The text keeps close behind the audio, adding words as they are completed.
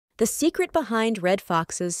The secret behind red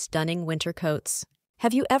foxes' stunning winter coats.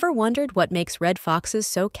 Have you ever wondered what makes red foxes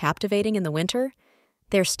so captivating in the winter?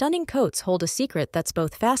 Their stunning coats hold a secret that's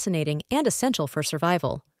both fascinating and essential for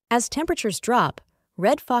survival. As temperatures drop,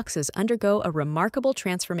 red foxes undergo a remarkable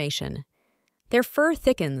transformation. Their fur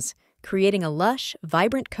thickens, creating a lush,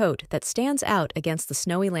 vibrant coat that stands out against the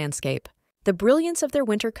snowy landscape. The brilliance of their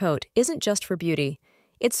winter coat isn't just for beauty.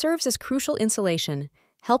 It serves as crucial insulation,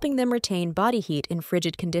 helping them retain body heat in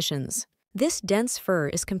frigid conditions. This dense fur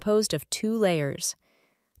is composed of 2 layers.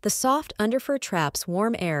 The soft underfur traps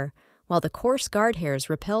warm air, while the coarse guard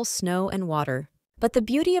hairs repel snow and water. But the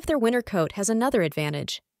beauty of their winter coat has another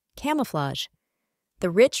advantage: camouflage.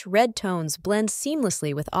 The rich red tones blend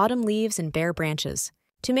seamlessly with autumn leaves and bare branches.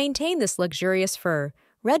 To maintain this luxurious fur,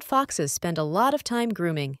 red foxes spend a lot of time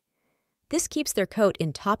grooming. This keeps their coat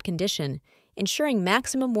in top condition, ensuring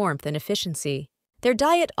maximum warmth and efficiency. Their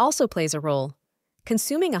diet also plays a role.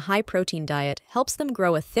 Consuming a high-protein diet helps them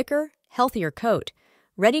grow a thicker, healthier coat,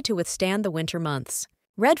 ready to withstand the winter months.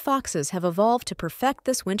 Red foxes have evolved to perfect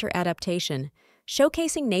this winter adaptation,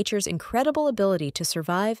 showcasing nature's incredible ability to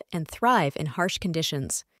survive and thrive in harsh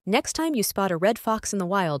conditions. Next time you spot a red fox in the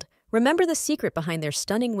wild, remember the secret behind their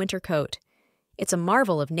stunning winter coat. It's a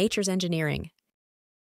marvel of nature's engineering,